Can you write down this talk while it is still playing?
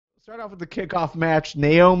Start off with the kickoff match: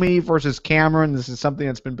 Naomi versus Cameron. This is something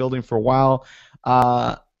that's been building for a while.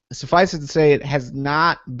 Uh, Suffice it to say, it has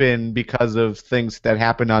not been because of things that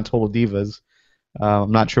happened on Total Divas.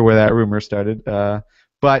 I'm not sure where that rumor started,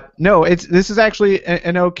 but no, this is actually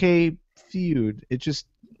an okay feud. It just,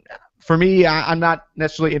 for me, I'm not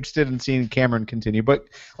necessarily interested in seeing Cameron continue. But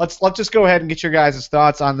let's just go ahead and get your guys'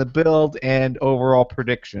 thoughts on the build and overall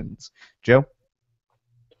predictions. Joe.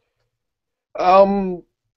 Um,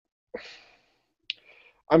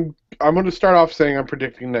 I'm going to start off saying I'm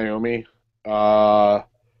predicting Naomi. Uh,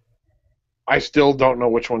 I still don't know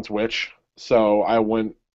which one's which, so I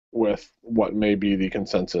went with what may be the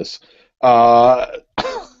consensus. Uh,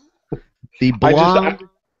 The I just I, blonde,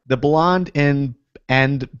 the blonde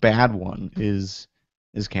and bad one is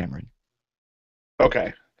Cameron.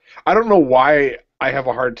 okay. I don't know why I have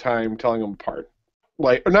a hard time telling them apart.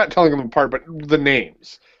 Like, or not telling them apart, but the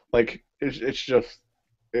names. Like, it's just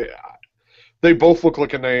eh, they both look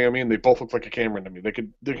like a Naomi and they both look like a Cameron to me. They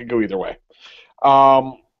could go either way.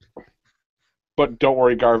 Um, but don't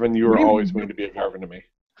worry, Garvin, you What are do you always mean? going to be a Garvin to me.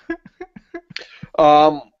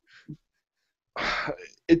 Um,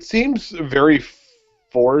 it seems very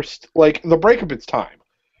forced. Like the breakup, it's time.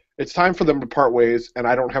 It's time for them to part ways, and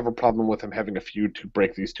I don't have a problem with them having a feud to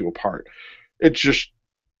break these two apart. It's just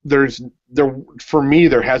there for me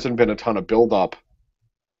there hasn't been a ton of build up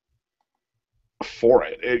for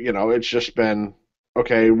it. It's just been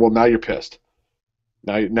okay. Well, now you're pissed.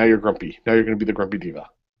 Now you're grumpy. Now you're going to be the grumpy diva,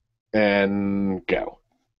 and go.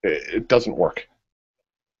 It doesn't work.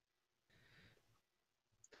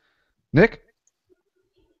 Nick?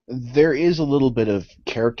 There is a little bit of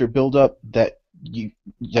character buildup that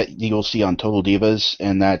you'll see on Total Divas,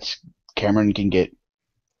 and that's Cameron can get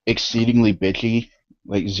exceedingly bitchy,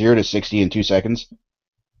 like 0 to 60 in 2 seconds,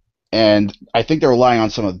 and I think they're relying on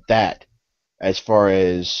some of that as far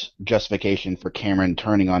as justification for Cameron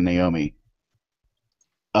turning on Naomi.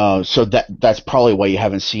 So that's probably why you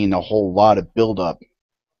haven't seen a whole lot of buildup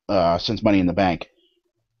since Money in the Bank.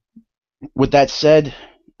 With that said,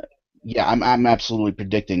 yeah, I'm absolutely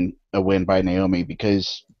predicting a win by Naomi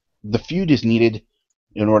because the feud is needed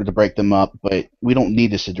in order to break them up, but we don't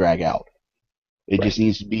need this to drag out. It Right. just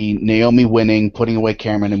needs to be Naomi winning, putting away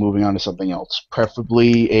Cameron, and moving on to something else,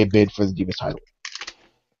 preferably a bid for the Divas title.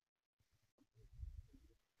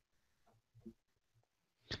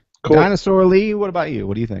 Cool. Dinosaur Lee, what about you?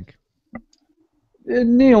 What do you think?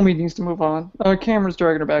 Naomi needs to move on. Cameron's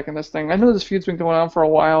dragging her back in this thing. I know this feud's been going on for a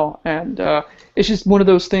while, and it's just one of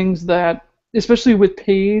those things that, especially with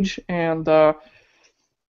Paige and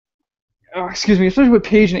especially with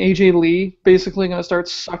Paige and AJ Lee basically going to start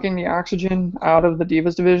sucking the oxygen out of the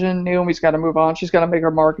Divas division, Naomi's got to move on. She's got to make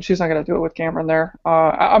her mark, and she's not going to do it with Cameron there.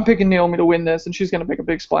 I'm picking Naomi to win this, and she's going to make a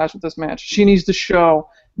big splash with this match. She needs to show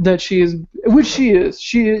that she is, which she is.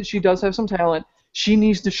 She does have some talent. She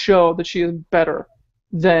needs to show that she is better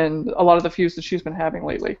than a lot of the feuds that she's been having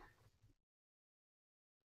lately.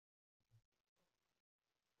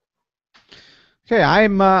 Okay,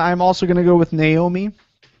 I'm also going to go with Naomi.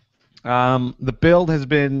 The build has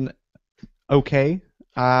been okay.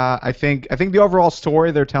 I think the overall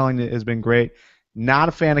story they're telling has been great. Not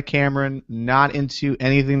a fan of Cameron. Not into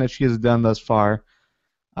anything that she has done thus far.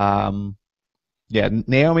 Yeah,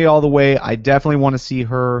 Naomi all the way. I definitely want to see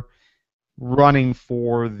her running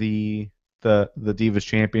for the Divas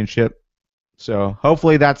Championship. So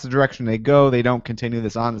hopefully that's the direction they go. They don't continue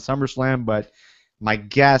this on the SummerSlam, but my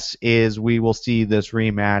guess is we will see this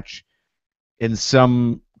rematch in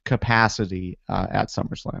some capacity at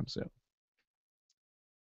SummerSlam. So